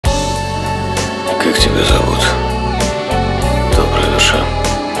Как тебя зовут? Добрая душа.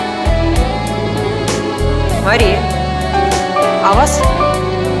 Мария. А вас?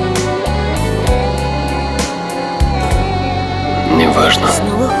 Неважно.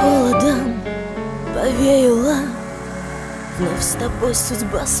 Снова холодом повеяло, вновь с тобой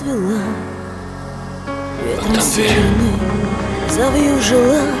судьба свела. Ветром северным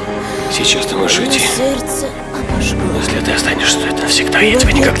завьюжила. Сейчас ты можешь уйти. Сердце обожгло. Если ты останешься, то это навсегда. Я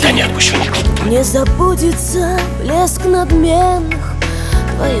тебя никогда не отпущу. Не забудется блеск надменных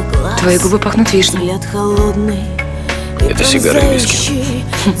твоих глаз. Твои губы пахнут вишней. Взгляд холодный. Это сигары и виски.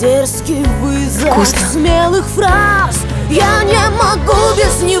 Дерзкий вызов Вкусно. смелых фраз. Я не могу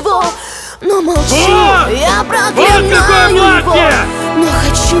без него, но молчу. Я проклинаю его, но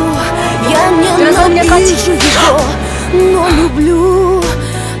хочу. Я ненавижу его, но люблю,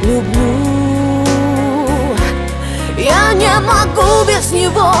 люблю. Я не могу без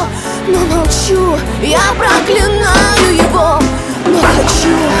него, но молчу. Я проклинаю его, но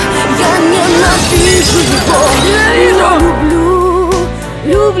хочу. Я ненавижу его, но люблю,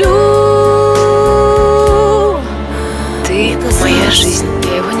 люблю. Ты моя жизнь,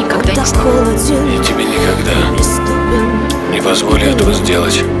 я его никогда не сниму. И тебе никогда не позволю этого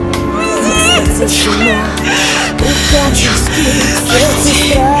сделать.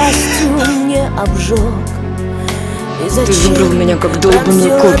 Ты выбрал меня как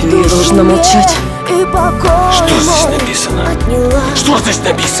долбанную копию, я должна молчать. Что здесь написано? Что здесь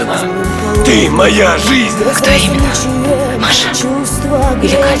написано? Ты моя жизнь! Кто именно? Маша?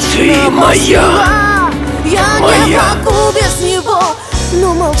 Или Катя? Ты моя! Я не могу без него,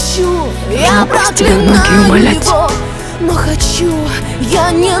 но молчу. Я упасть тебе в ноги и проклинаю умолять. его, но хочу.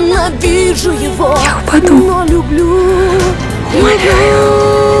 Я ненавижу его, Я упаду. но люблю, люблю.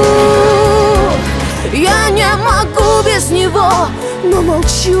 Я не могу без него, но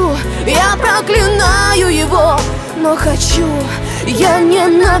молчу. Я проклинаю его, но хочу. Я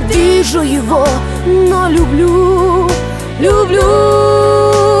ненавижу его, но люблю, люблю.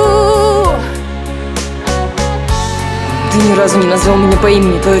 Ты ни разу не назвал меня по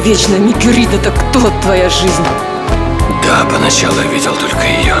имени, твоя вечная Микюрида, так кто твоя жизнь? Да, поначалу я видел только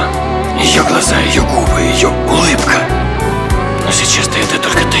ее. Ее глаза, ее губы, ее улыбка. Но сейчас-то это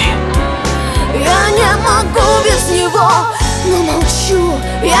только ты. Я не могу без него, но молчу.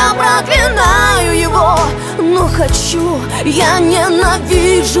 Я проклинаю его, но хочу. Я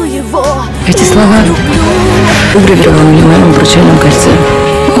ненавижу его. Эти слова выгравированы на моем обручальном кольце.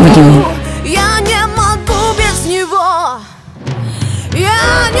 Огневу. Я не могу без него.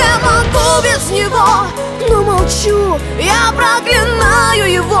 Я не могу без него, но молчу. Я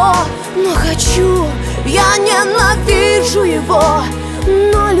проклинаю его, но хочу. Я ненавижу его,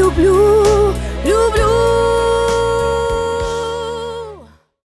 но люблю, люблю.